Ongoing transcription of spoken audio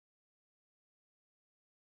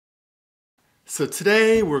So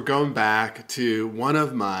today we're going back to one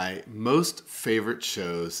of my most favorite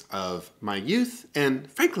shows of my youth and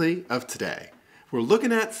frankly of today. We're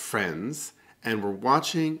looking at Friends and we're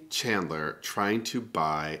watching Chandler trying to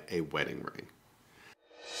buy a wedding ring.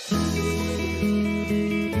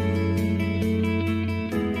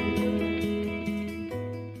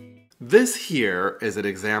 This here is an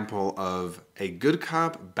example of a good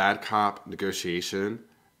cop, bad cop negotiation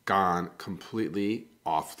gone completely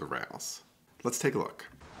off the rails. Let's take a look.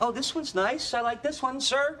 Oh, this one's nice. I like this one,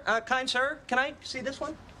 sir. Kind sir, can I see this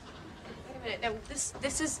one? Wait a minute. Now,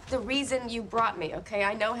 this is the reason you brought me, okay?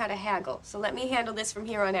 I know how to haggle, so let me handle this from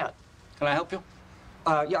here on out. Can I help you?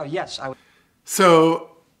 Yes, I would.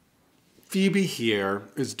 So Phoebe here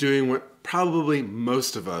is doing what probably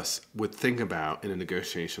most of us would think about in a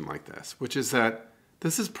negotiation like this, which is that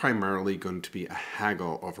this is primarily going to be a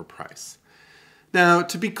haggle over price. Now,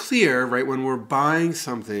 to be clear, right, when we're buying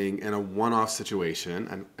something in a one-off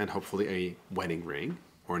situation, and hopefully a wedding ring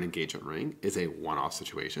or an engagement ring is a one-off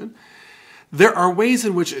situation, there are ways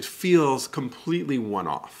in which it feels completely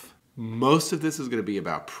one-off. Most of this is going to be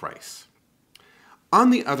about price. On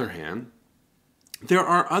the other hand, there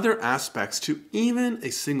are other aspects to even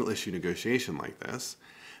a single-issue negotiation like this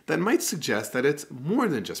that might suggest that it's more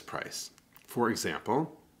than just price. For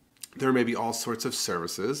example, there may be all sorts of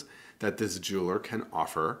services that this jeweler can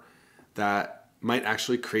offer that might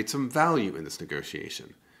actually create some value in this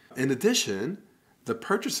negotiation. In addition, the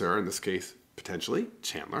purchaser, in this case, potentially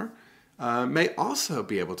Chandler, may also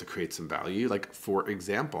be able to create some value. Like, for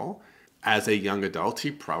example, as a young adult, he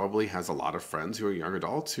probably has a lot of friends who are young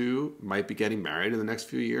adults who might be getting married in the next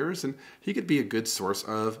few years, and he could be a good source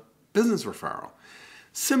of business referral.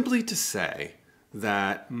 Simply to say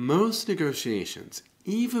that most negotiations,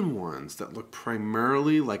 even ones that look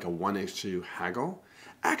primarily like a one-issue haggle,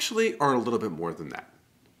 actually are a little bit more than that.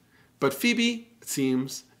 But Phoebe, it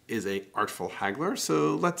seems, is an artful haggler,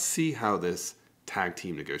 so let's see how this tag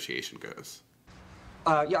team negotiation goes.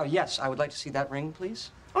 Yes, I would like to see that ring, please.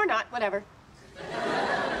 Or not, whatever.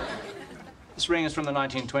 This ring is from the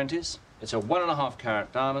 1920s. It's a 1.5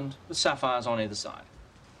 carat diamond with sapphires on either side.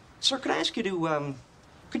 Sir, could I ask you to,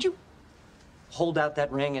 could you hold out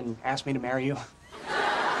that ring and ask me to marry you?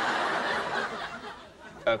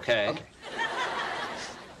 Okay.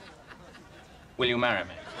 Will you marry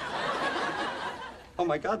me? Oh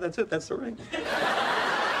my God, that's it. That's the ring.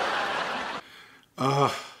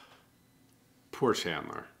 Poor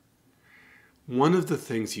Chandler. One of the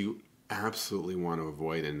things you absolutely want to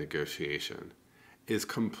avoid in negotiation is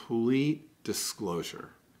complete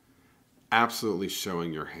disclosure, absolutely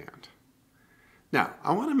showing your hand. Now,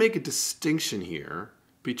 I want to make a distinction here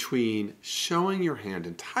between showing your hand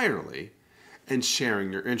entirely and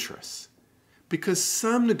sharing your interests, because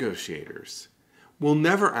some negotiators will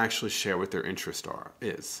never actually share what their interest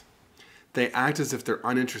is. They act as if they're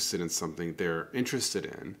uninterested in something they're interested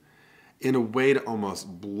in a way to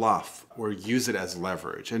almost bluff or use it as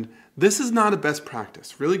leverage. And this is not a best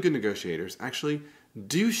practice. Really good negotiators actually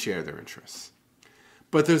do share their interests.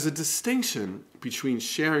 But there's a distinction between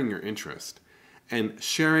sharing your interest and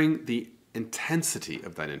sharing the intensity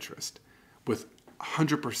of that interest with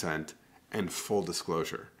 100% and full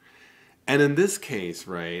disclosure. And in this case,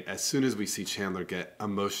 right, as soon as we see Chandler get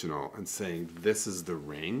emotional and saying, this is the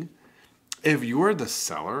ring, if you're the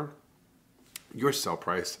seller, your sell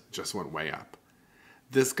price just went way up.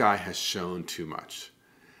 This guy has shown too much.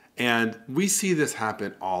 And we see this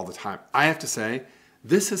happen all the time. I have to say,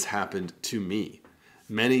 this has happened to me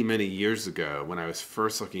many, many years ago when I was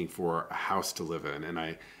first looking for a house to live in. And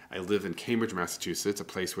I live in Cambridge, Massachusetts, a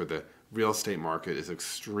place where the real estate market is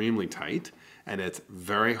extremely tight, and it's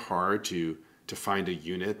very hard to find a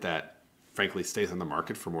unit that frankly stays on the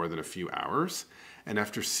market for more than a few hours. And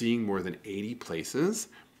after seeing more than 80 places,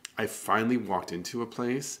 I finally walked into a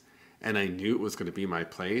place and I knew it was going to be my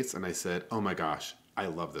place, and I said, oh my gosh, I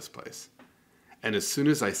love this place. And as soon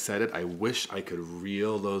as I said it, I wish I could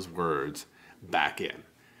reel those words back in,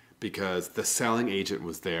 because the selling agent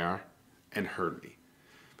was there and heard me.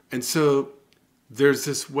 And so there's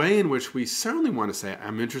this way in which we certainly want to say,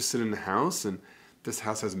 I'm interested in the house, and this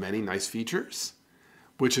house has many nice features,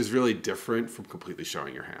 which is really different from completely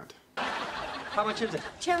showing your hand. How much is it?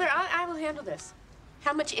 Chandler, I will handle this.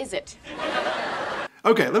 How much is it?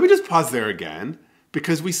 Okay, let me just pause there again,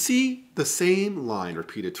 because we see the same line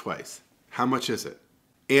repeated twice. How much is it?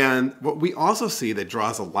 And what we also see that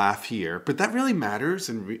draws a laugh here, but that really matters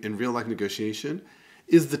in real life negotiation,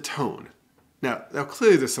 is the tone. Now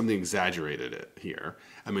clearly there's something exaggerated here.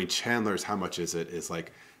 I mean, Chandler's how much is it is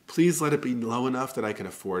like, please let it be low enough that I can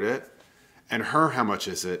afford it. And her how much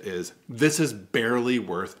is it is, this is barely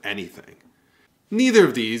worth anything. Neither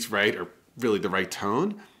of these, right, are really the right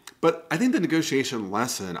tone. But I think the negotiation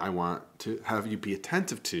lesson I want to have you be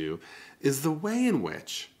attentive to is the way in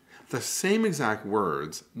which the same exact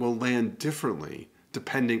words will land differently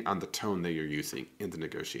depending on the tone that you're using in the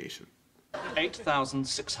negotiation.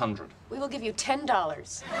 8,600. We will give you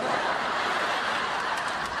 $10.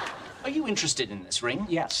 Are you interested in this ring?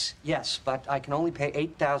 Yes, but I can only pay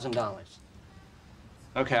 $8,000.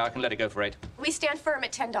 Okay, I can let it go for 8. We stand firm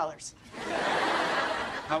at $10.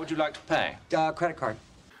 How would you like to pay? Credit card.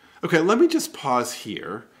 Okay, let me just pause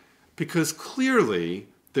here because clearly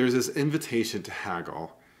there's this invitation to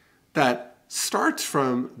haggle that starts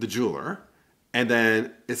from the jeweler and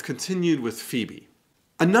then is continued with Phoebe.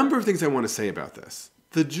 A number of things I want to say about this.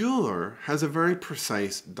 The jeweler has a very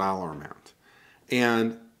precise dollar amount,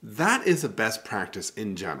 and that is a best practice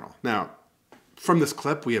in general. Now, from this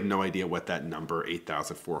clip, we have no idea what that number,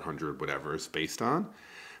 8,400, whatever, is based on,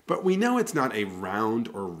 but we know it's not a round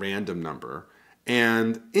or random number.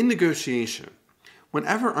 And in negotiation,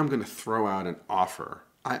 whenever I'm going to throw out an offer,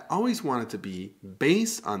 I always want it to be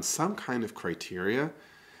based on some kind of criteria.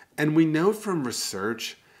 And we know from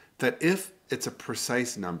research that if it's a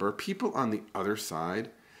precise number, people on the other side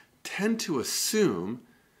tend to assume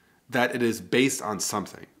that it is based on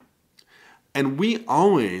something. And we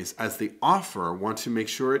always, as the offer, want to make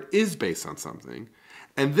sure it is based on something.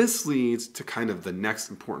 And this leads to kind of the next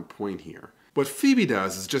important point here. What Phoebe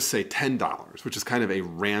does is just say $10, which is kind of a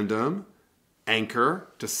random anchor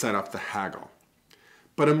to set up the haggle.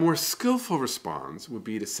 But a more skillful response would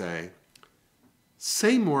be to say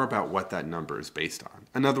more about what that number is based on.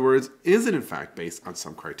 In other words, is it in fact based on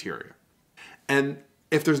some criteria? And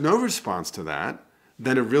if there's no response to that,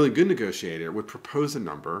 then a really good negotiator would propose a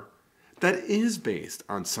number that is based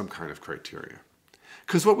on some kind of criteria.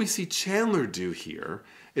 Because what we see Chandler do here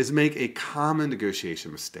is make a common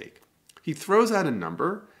negotiation mistake. He throws out a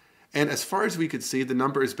number, and as far as we could see, the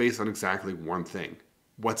number is based on exactly one thing: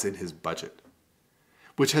 what's in his budget,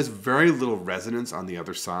 which has very little resonance on the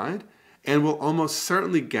other side and will almost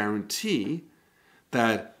certainly guarantee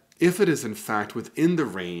that if it is in fact within the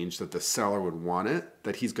range that the seller would want it,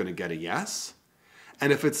 that he's going to get a yes.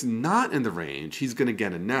 And if it's not in the range, he's going to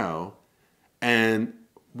get a no. And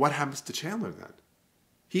what happens to Chandler then?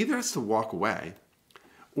 He either has to walk away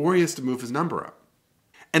or he has to move his number up.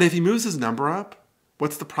 And if he moves his number up,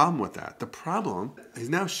 what's the problem with that? The problem, he's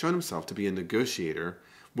now shown himself to be a negotiator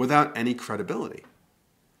without any credibility.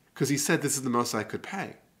 Because he said, this is the most I could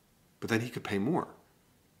pay. But then he could pay more.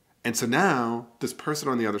 And so now this person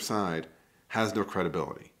on the other side has no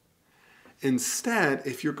credibility. Instead,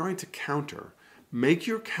 if you're going to counter, make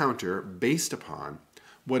your counter based upon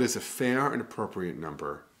what is a fair and appropriate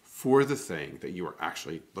number for the thing that you are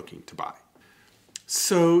actually looking to buy.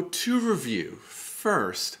 So to review,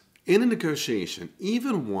 first, in a negotiation,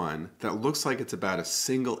 even one that looks like it's about a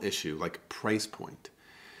single issue, like a price point,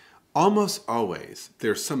 almost always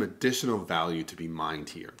there's some additional value to be mined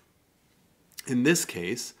here. In this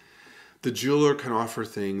case, the jeweler can offer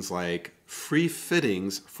things like free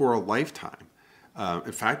fittings for a lifetime.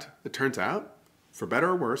 In fact, it turns out, for better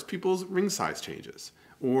or worse, people's ring size changes,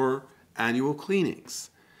 or annual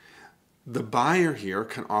cleanings. The buyer here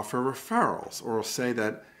can offer referrals, or will say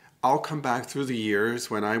that I'll come back through the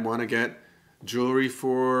years when I want to get jewelry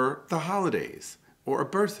for the holidays, or a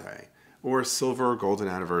birthday, or a silver or golden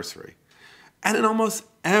anniversary. And in almost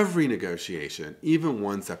every negotiation, even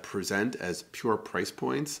ones that present as pure price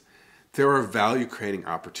points, there are value creating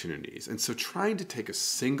opportunities. And so trying to take a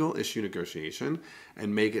single issue negotiation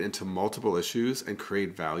and make it into multiple issues and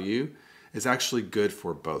create value is actually good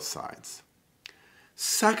for both sides.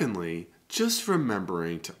 Secondly, just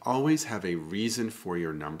remembering to always have a reason for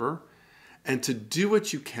your number and to do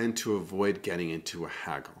what you can to avoid getting into a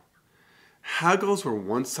haggle. Haggles where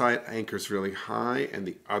one side anchors really high and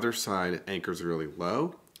the other side anchors really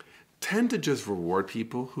low tend to just reward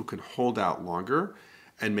people who can hold out longer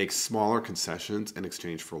and make smaller concessions in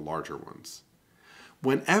exchange for larger ones.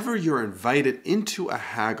 Whenever you're invited into a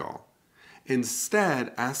haggle,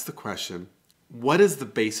 instead ask the question, what is the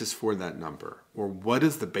basis for that number? Or what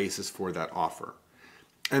is the basis for that offer?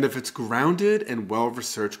 And if it's grounded in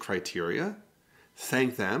well-researched criteria,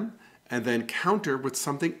 thank them and then counter with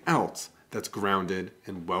something else that's grounded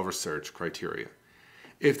in well-researched criteria.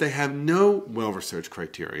 If they have no well-researched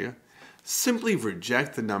criteria, simply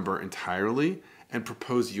reject the number entirely and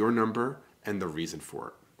propose your number and the reason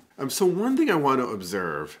for it. So one thing I want to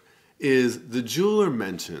observe is the jeweler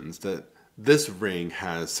mentions that this ring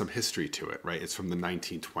has some history to it, right? It's from the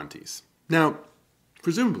 1920s. Now,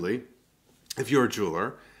 presumably, if you're a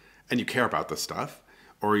jeweler and you care about this stuff,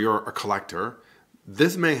 or you're a collector,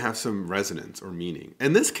 this may have some resonance or meaning.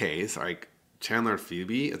 In this case, like Chandler and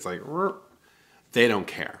Phoebe, it's like, they don't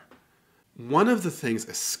care. One of the things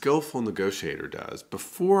a skillful negotiator does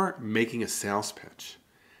before making a sales pitch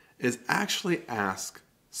is actually ask,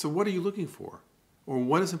 so what are you looking for? Or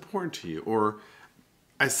what is important to you? Or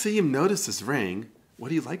I see you notice this ring, what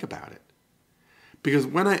do you like about it? Because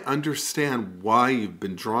when I understand why you've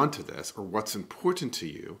been drawn to this or what's important to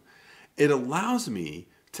you, it allows me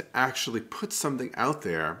to actually put something out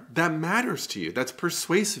there that matters to you, that's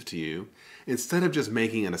persuasive to you, instead of just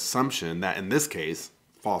making an assumption that in this case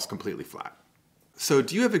falls completely flat. So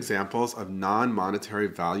do you have examples of non-monetary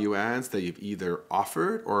value adds that you've either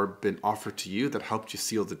offered or been offered to you that helped you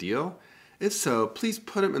seal the deal? If so, please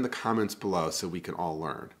put them in the comments below so we can all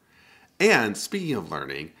learn. And speaking of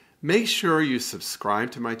learning, make sure you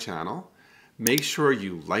subscribe to my channel, make sure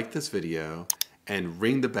you like this video, and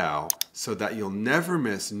ring the bell so that you'll never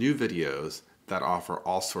miss new videos that offer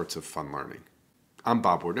all sorts of fun learning. I'm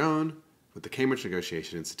Bob Bordone with the Cambridge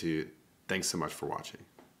Negotiation Institute. Thanks so much for watching.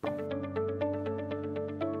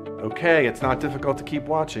 Okay, it's not difficult to keep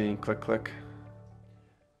watching. Click, click.